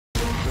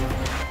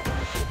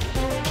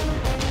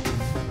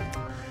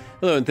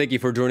Hello and thank you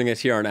for joining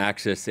us here on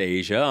Access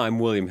Asia. I'm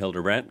William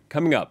Hildebrand.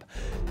 Coming up,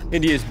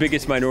 India's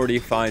biggest minority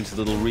finds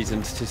little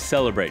reasons to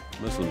celebrate.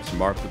 Muslims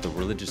mark the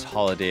religious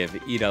holiday of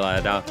Eid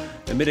al-Adha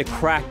amid a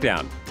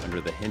crackdown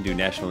under the Hindu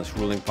nationalist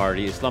ruling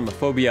party.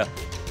 Islamophobia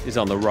is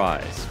on the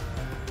rise.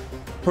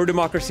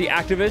 Pro-democracy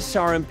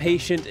activists are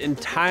impatient in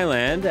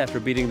Thailand after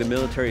beating the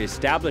military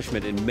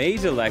establishment in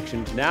May's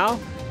elections. Now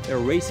they're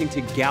racing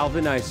to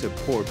galvanize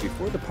support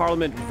before the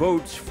parliament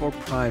votes for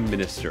prime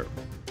minister.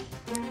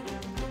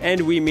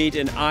 And we meet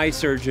an eye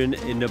surgeon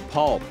in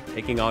Nepal,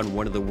 taking on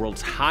one of the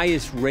world's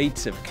highest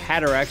rates of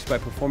cataracts by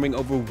performing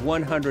over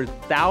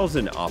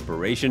 100,000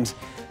 operations,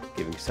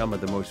 giving some of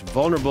the most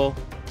vulnerable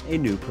a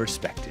new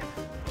perspective.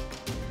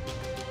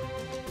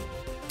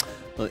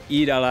 Well,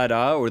 Eid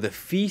al-Adha, or the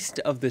Feast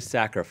of the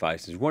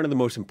Sacrifice, is one of the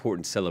most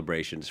important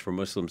celebrations for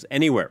Muslims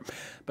anywhere.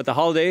 But the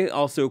holiday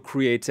also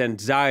creates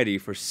anxiety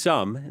for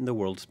some in the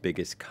world's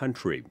biggest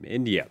country,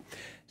 India.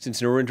 Since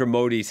Narendra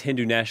Modi's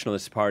Hindu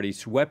Nationalist Party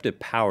swept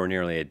at power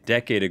nearly a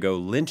decade ago,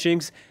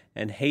 lynchings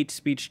and hate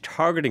speech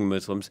targeting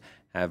Muslims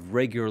have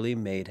regularly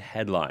made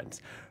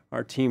headlines.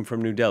 Our team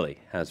from New Delhi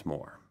has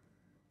more.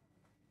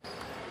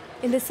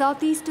 In the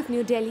southeast of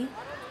New Delhi,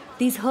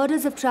 these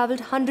herders have traveled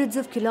hundreds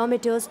of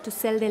kilometers to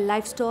sell their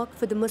livestock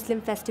for the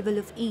Muslim festival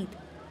of Eid.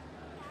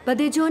 But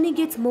their journey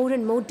gets more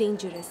and more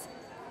dangerous.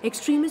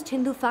 Extremist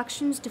Hindu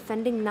factions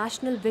defending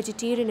national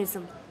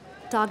vegetarianism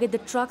target the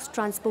trucks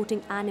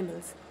transporting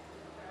animals.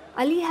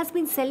 Ali has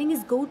been selling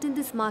his goat in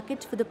this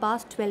market for the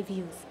past 12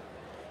 years.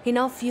 He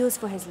now fears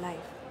for his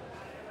life.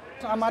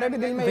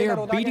 They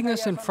are beating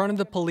us in front of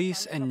the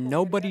police and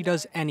nobody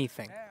does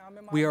anything.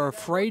 We are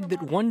afraid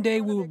that one day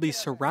we will be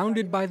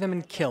surrounded by them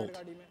and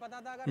killed.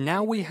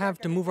 Now we have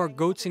to move our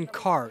goats in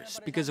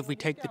cars because if we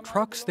take the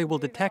trucks, they will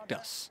detect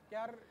us.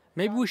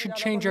 Maybe we should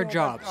change our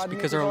jobs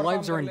because our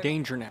lives are in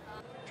danger now.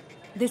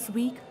 This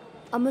week,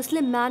 a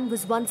Muslim man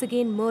was once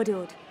again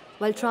murdered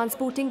while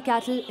transporting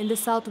cattle in the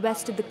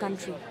southwest of the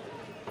country.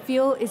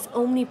 Fear is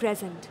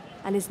omnipresent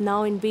and is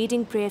now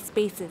invading prayer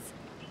spaces.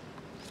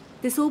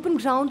 This open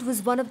ground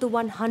was one of the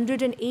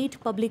 108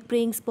 public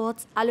praying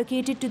spots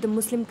allocated to the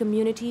Muslim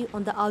community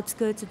on the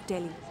outskirts of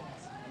Delhi.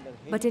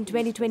 But in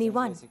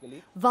 2021,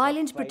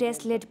 violent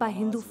protests led by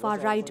Hindu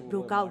far-right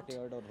broke out,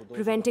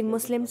 preventing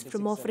Muslims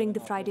from offering the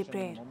Friday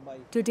prayer.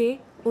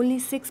 Today, only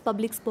 6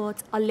 public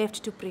spots are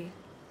left to pray.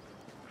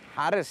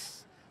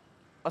 Harass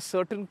a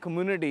certain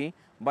community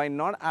by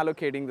not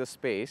allocating the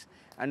space,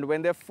 and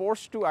when they're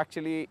forced to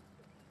actually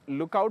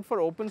look out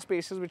for open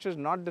spaces which is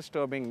not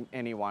disturbing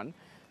anyone,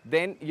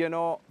 then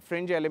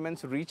fringe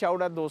elements reach out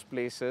at those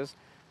places,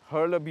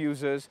 hurl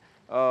abuses,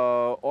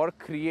 or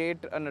create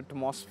an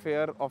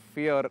atmosphere of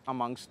fear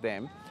amongst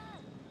them.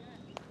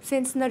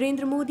 Since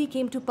Narendra Modi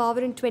came to power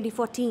in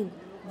 2014,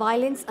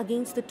 violence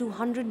against the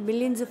 200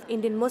 millions of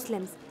Indian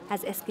Muslims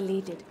has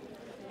escalated.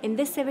 In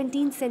this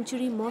 17th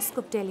century mosque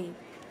of Delhi,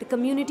 the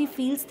community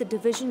feels the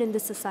division in the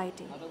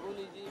society.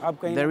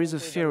 There is a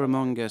fear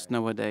among us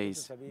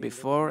nowadays.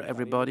 Before,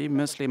 everybody,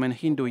 Muslim and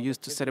Hindu,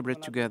 used to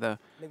celebrate together.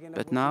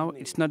 But now,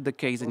 it's not the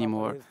case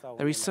anymore.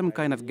 There is some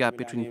kind of gap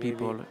between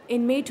people.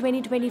 In May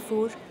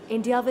 2024,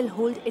 India will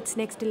hold its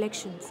next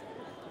elections.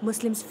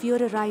 Muslims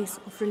fear a rise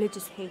of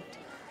religious hate.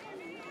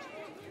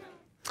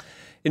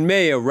 In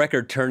May, a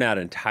record turnout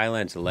in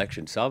Thailand's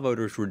election saw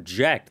voters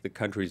reject the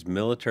country's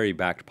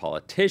military-backed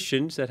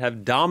politicians that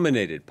have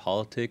dominated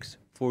politics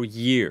for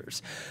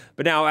years.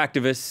 But now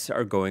activists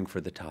are going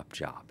for the top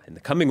job. In the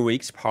coming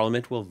weeks,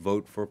 Parliament will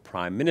vote for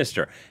Prime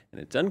Minister,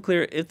 and it's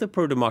unclear if the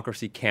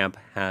pro-democracy camp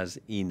has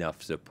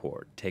enough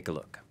support. Take a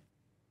look.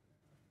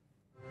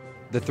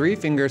 The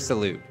three-finger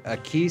salute, a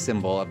key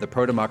symbol of the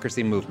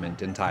pro-democracy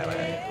movement in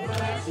Thailand.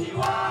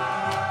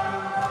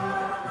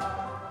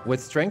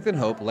 With strength and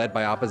hope led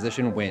by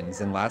opposition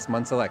wins in last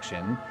month's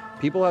election,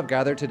 people have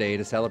gathered today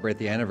to celebrate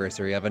the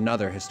anniversary of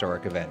another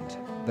historic event,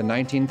 the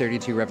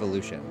 1932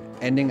 revolution,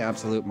 ending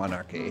absolute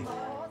monarchy,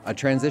 a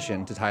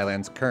transition to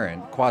Thailand's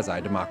current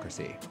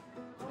quasi-democracy.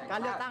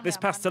 This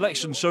past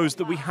election shows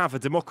that we have a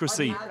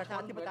democracy,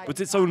 but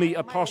it's only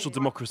a partial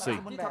democracy.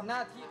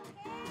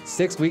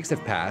 6 weeks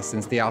have passed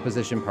since the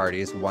opposition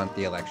parties won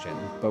the election,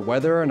 but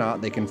whether or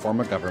not they can form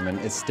a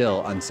government is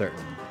still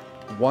uncertain.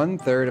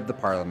 1/3 of the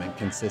parliament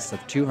consists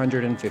of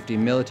 250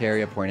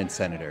 military-appointed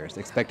senators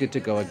expected to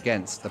go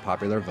against the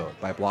popular vote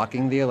by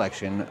blocking the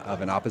election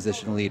of an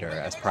opposition leader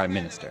as prime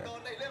minister.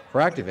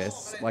 For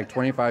activists, like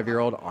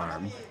 25-year-old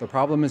Arm, the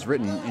problem is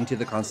written into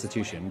the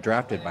constitution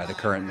drafted by the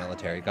current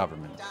military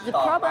government. The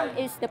problem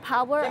is the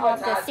power of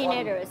the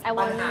senators. I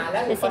want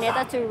the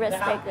senator to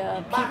respect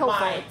the people's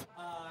vote.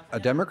 A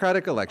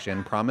democratic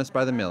election promised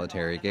by the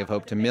military gave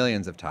hope to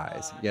millions of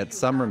Thais, yet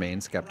some remain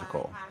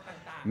skeptical.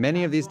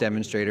 Many of these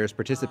demonstrators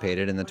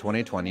participated in the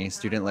 2020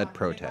 student-led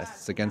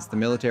protests against the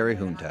military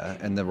junta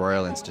and the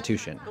royal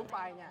institution.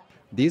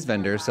 These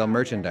vendors sell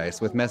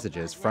merchandise with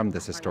messages from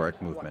this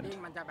historic movement.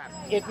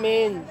 It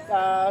means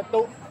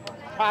to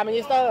Prime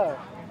Minister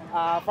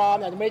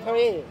from the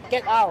military,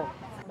 get out.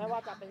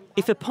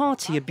 If a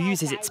party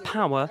abuses its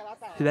power,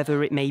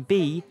 whoever it may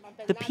be,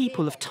 the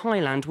people of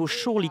Thailand will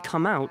surely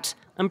come out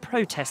and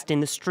protest in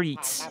the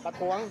streets.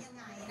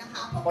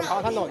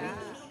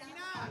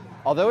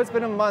 Although it's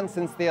been a month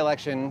since the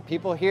election,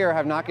 people here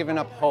have not given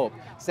up hope,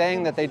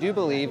 saying that they do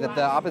believe that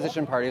the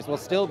opposition parties will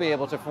still be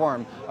able to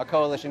form a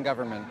coalition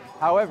government.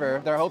 However,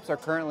 their hopes are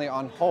currently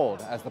on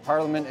hold, as the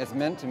parliament is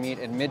meant to meet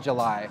in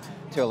mid-July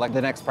to elect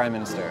the next prime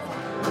minister.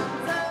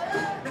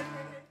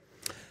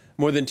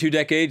 More than 2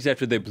 decades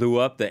after they blew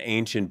up the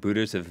ancient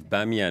Buddhas of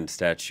Bamiyan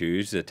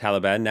statues, the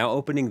Taliban now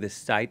opening the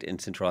site in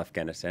central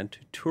Afghanistan to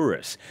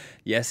tourists.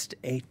 Yes,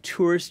 a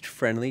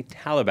tourist-friendly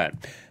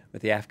Taliban.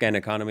 With the Afghan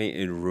economy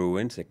in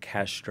ruins, a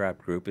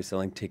cash-strapped group is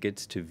selling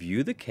tickets to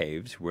view the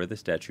caves where the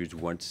statues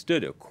once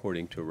stood,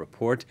 according to a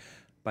report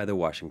by the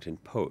Washington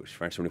Post.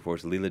 France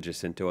 24's Leila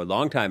Jacinto, a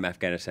longtime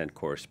Afghanistan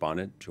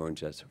correspondent,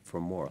 joins us for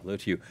more. Hello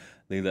to you,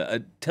 Leila.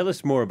 Tell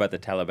us more about the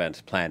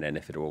Taliban's plan and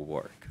if it will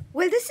work.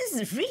 Well, this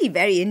is really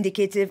very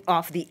indicative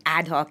of the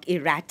ad hoc,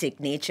 erratic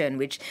nature in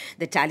which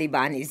the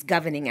Taliban is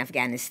governing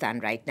Afghanistan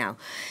right now.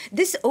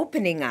 This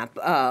opening up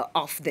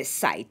of this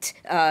site,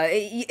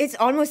 it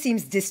almost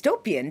seems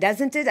dystopian,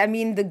 doesn't it? I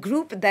mean, the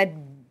group that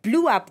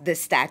blew up the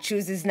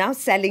statues is now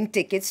selling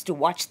tickets to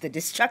watch the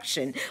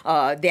destruction,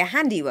 their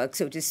handiwork,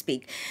 so to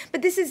speak.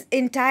 But this is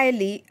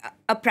entirely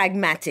a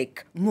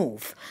pragmatic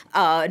move,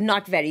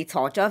 not very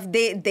thought of.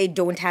 They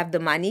don't have the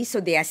money, so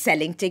they are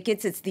selling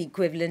tickets. It's the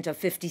equivalent of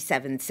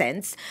 57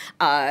 cents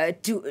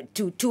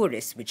to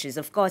tourists, which is,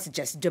 of course,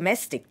 just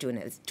domestic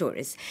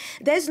tourists.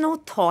 There's no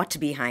thought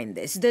behind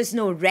this. There's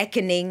no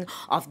reckoning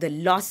of the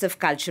loss of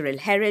cultural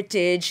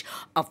heritage,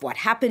 of what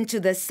happened to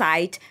the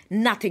site,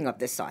 nothing of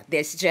the sort.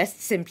 There's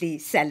just simply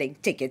selling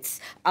tickets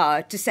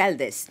to sell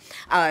this,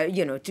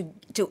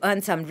 to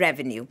earn some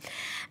revenue.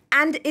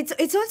 And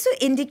it's also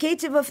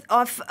indicative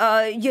of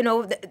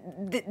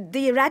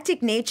the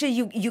erratic nature.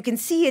 You can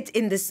see it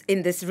in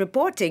this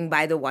reporting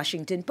by the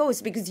Washington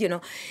Post, because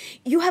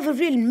you have a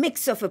real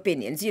mix of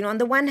opinions. On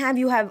the one hand,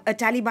 you have a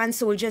Taliban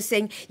soldier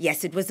saying,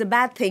 yes, it was a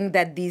bad thing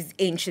that these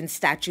ancient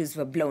statues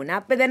were blown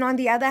up. But then on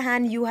the other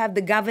hand, you have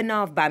the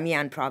governor of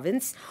Bamiyan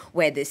province,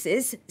 where this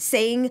is,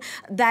 saying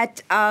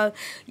that,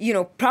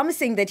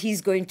 promising that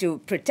he's going to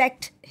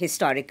protect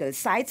historical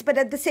sites, but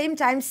at the same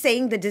time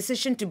saying the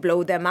decision to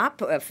blow them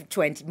up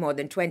more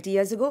than 20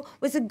 years ago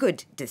was a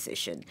good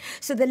decision.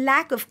 So the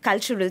lack of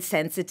cultural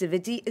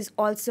sensitivity is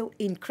also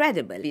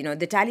incredible.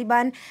 The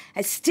Taliban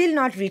is still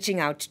not reaching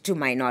out to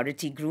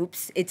minority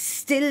groups. It's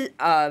still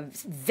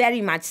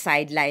very much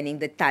sidelining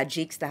the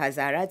Tajiks, the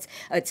Hazarats.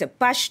 It's a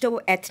Pashto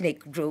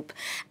ethnic group.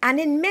 And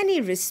in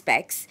many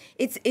respects,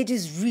 it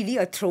is really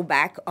a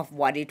throwback of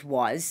what it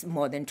was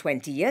more than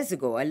 20 years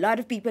ago. A lot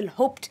of people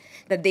hoped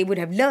that they would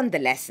have learned the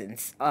lessons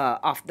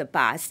of the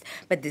past,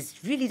 but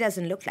this really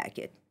doesn't look like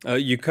it.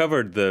 You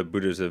covered the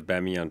Buddhas of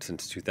Bamiyan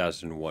since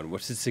 2001.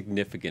 What's the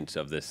significance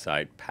of this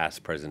site,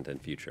 past, present,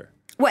 and future?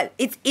 Well,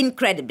 it's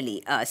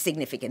incredibly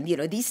significant.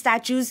 These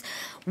statues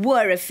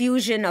were a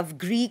fusion of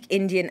Greek,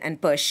 Indian, and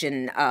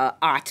Persian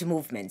art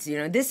movements.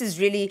 This is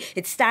really,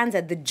 it stands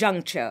at the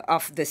juncture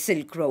of the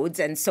Silk Roads.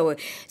 And so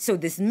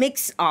this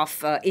mix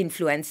of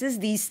influences,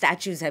 these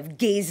statues have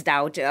gazed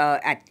out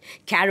at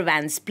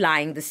caravans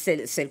plying the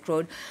Silk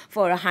Road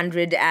for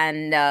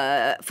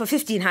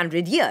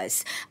 1,500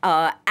 years.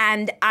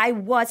 And I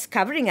was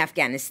covering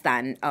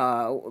Afghanistan,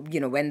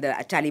 when the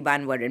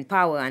Taliban were in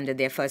power under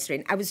their first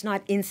reign. I was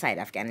not inside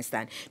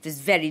Afghanistan. It was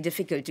very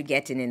difficult to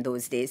get in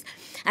those days.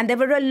 And there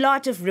were a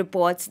lot of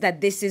reports that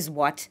this is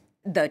what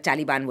the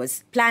Taliban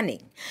was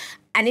planning.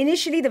 And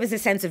initially, there was a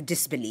sense of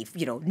disbelief.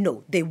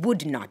 No, they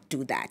would not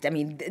do that. I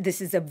mean,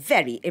 this is a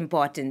very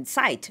important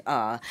site.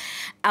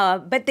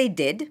 But they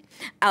did.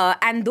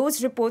 And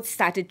those reports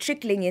started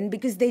trickling in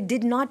because they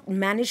did not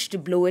manage to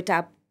blow it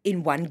up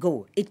in one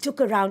go. It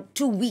took around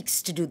 2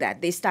 weeks to do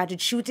that. They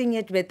started shooting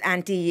it with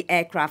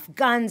anti-aircraft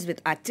guns,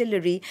 with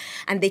artillery,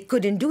 and they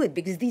couldn't do it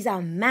because these are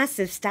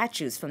massive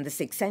statues from the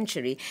 6th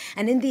century.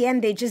 And in the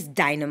end, they just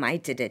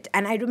dynamited it.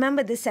 And I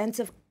remember the sense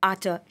of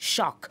utter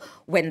shock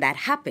when that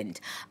happened.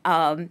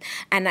 And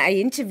I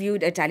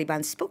interviewed a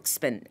Taliban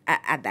spokesman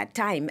at that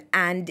time,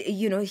 and,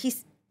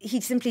 he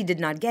simply did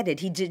not get it.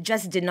 He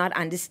just did not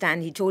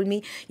understand. He told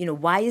me,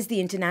 why is the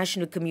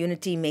international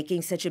community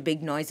making such a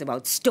big noise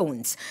about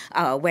stones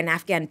when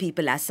Afghan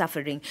people are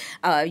suffering?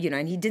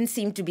 And he didn't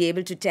seem to be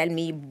able to tell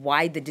me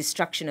why the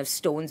destruction of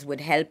stones would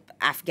help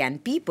Afghan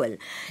people.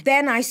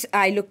 Then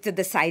I looked at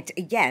the site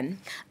again,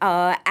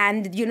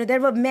 and,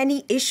 there were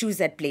many issues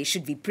at play.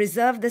 Should we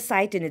preserve the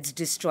site in its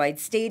destroyed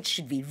state?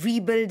 Should we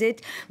rebuild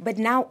it? But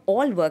now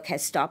all work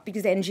has stopped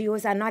because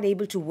NGOs are not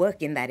able to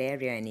work in that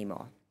area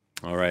anymore.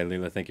 All right,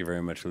 Leila, thank you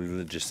very much.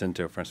 Leila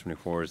Jacinto, France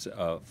 24's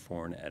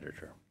foreign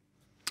editor.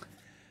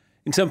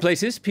 In some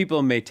places,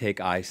 people may take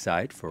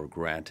eyesight for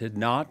granted,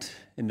 not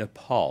in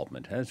Nepal.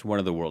 It has one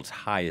of the world's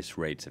highest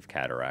rates of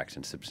cataracts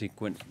and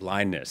subsequent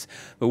blindness.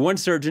 But one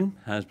surgeon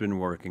has been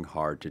working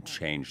hard to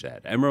change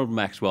that. Emerald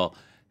Maxwell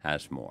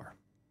has more.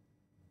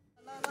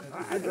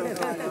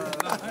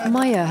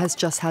 Maya has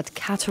just had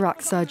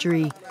cataract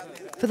surgery.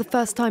 For the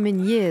first time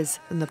in years,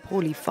 the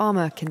Nepali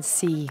farmer can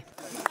see.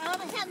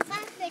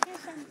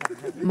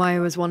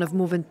 Maya was one of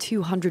more than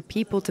 200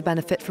 people to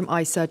benefit from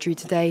eye surgery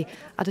today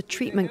at a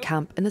treatment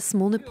camp in a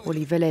small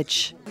Nepali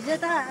village.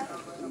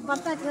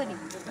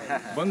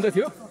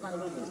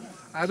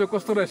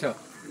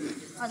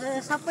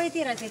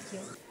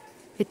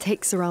 It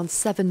takes around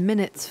 7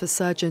 minutes for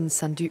surgeon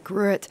Sanduk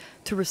Ruat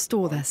to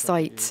restore their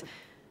sight.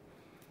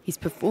 He's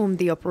performed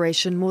the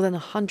operation more than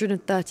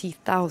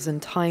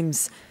 130,000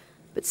 times,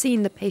 but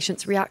seeing the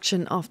patient's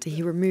reaction after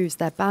he removes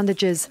their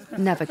bandages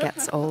never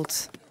gets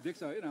old.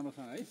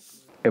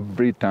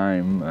 Every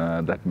time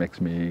that makes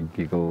me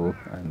giggle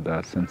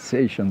and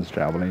sensations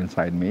travel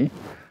inside me.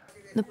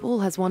 Nepal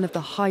has one of the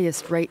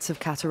highest rates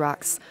of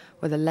cataracts,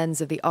 where the lens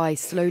of the eye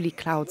slowly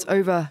clouds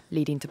over,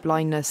 leading to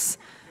blindness.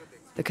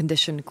 The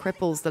condition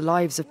cripples the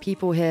lives of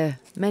people here,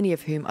 many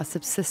of whom are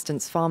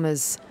subsistence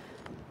farmers.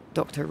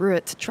 Dr.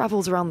 Ruat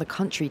travels around the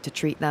country to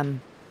treat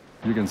them.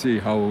 You can see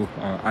how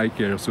eye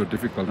care is so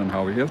difficult and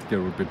how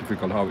healthcare would be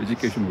difficult, how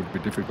education would be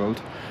difficult,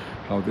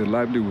 how their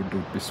livelihood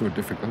would be so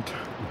difficult.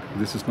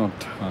 This is not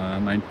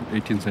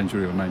 18th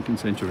century or 19th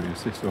century, you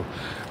see, so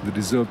they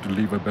deserve to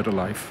live a better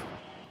life.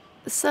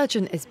 The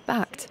surgeon is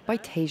backed by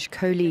Tej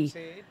Kohli,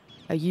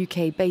 a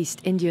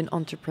UK-based Indian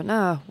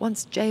entrepreneur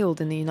once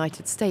jailed in the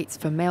United States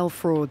for mail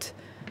fraud.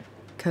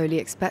 Kohli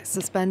expects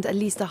to spend at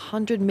least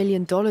 $100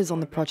 million on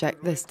the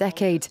project this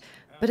decade,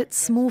 but it's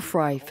small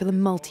fry for the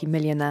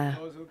multimillionaire.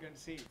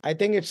 I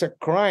think it's a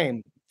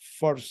crime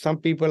for some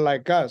people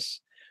like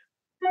us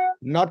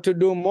not to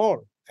do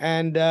more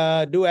and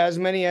do as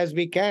many as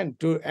we can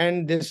to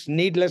end this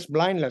needless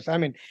blindness. I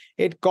mean,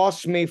 it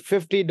costs me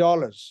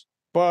 $50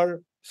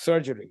 per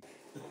surgery.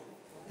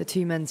 The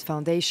Two Men's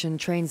Foundation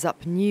trains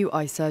up new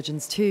eye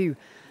surgeons too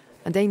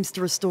and aims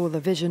to restore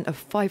the vision of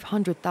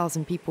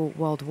 500,000 people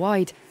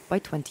worldwide by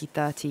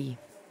 2030.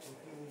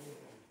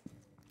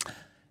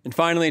 And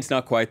finally, it's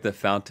not quite the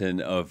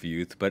fountain of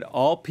youth, but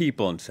all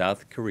people in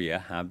South Korea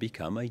have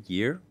become a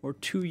year or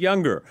two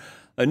younger.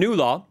 A new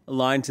law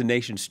aligns the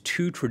nation's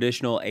two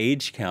traditional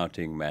age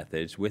counting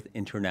methods with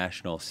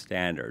international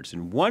standards.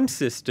 In one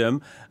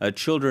system,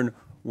 children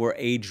were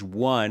age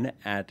 1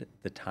 at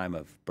the time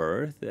of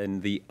birth. In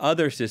the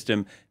other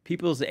system,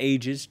 people's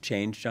ages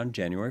changed on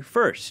January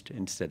 1st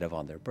instead of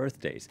on their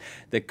birthdays.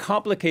 The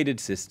complicated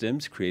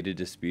systems created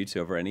disputes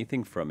over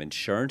anything from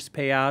insurance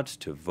payouts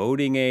to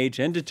voting age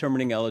and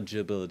determining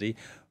eligibility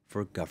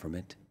for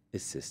government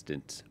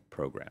assistance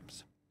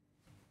programs.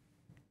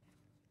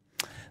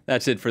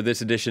 That's it for this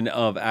edition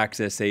of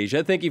Access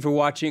Asia. Thank you for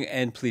watching,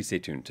 and please stay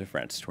tuned to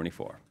France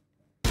 24.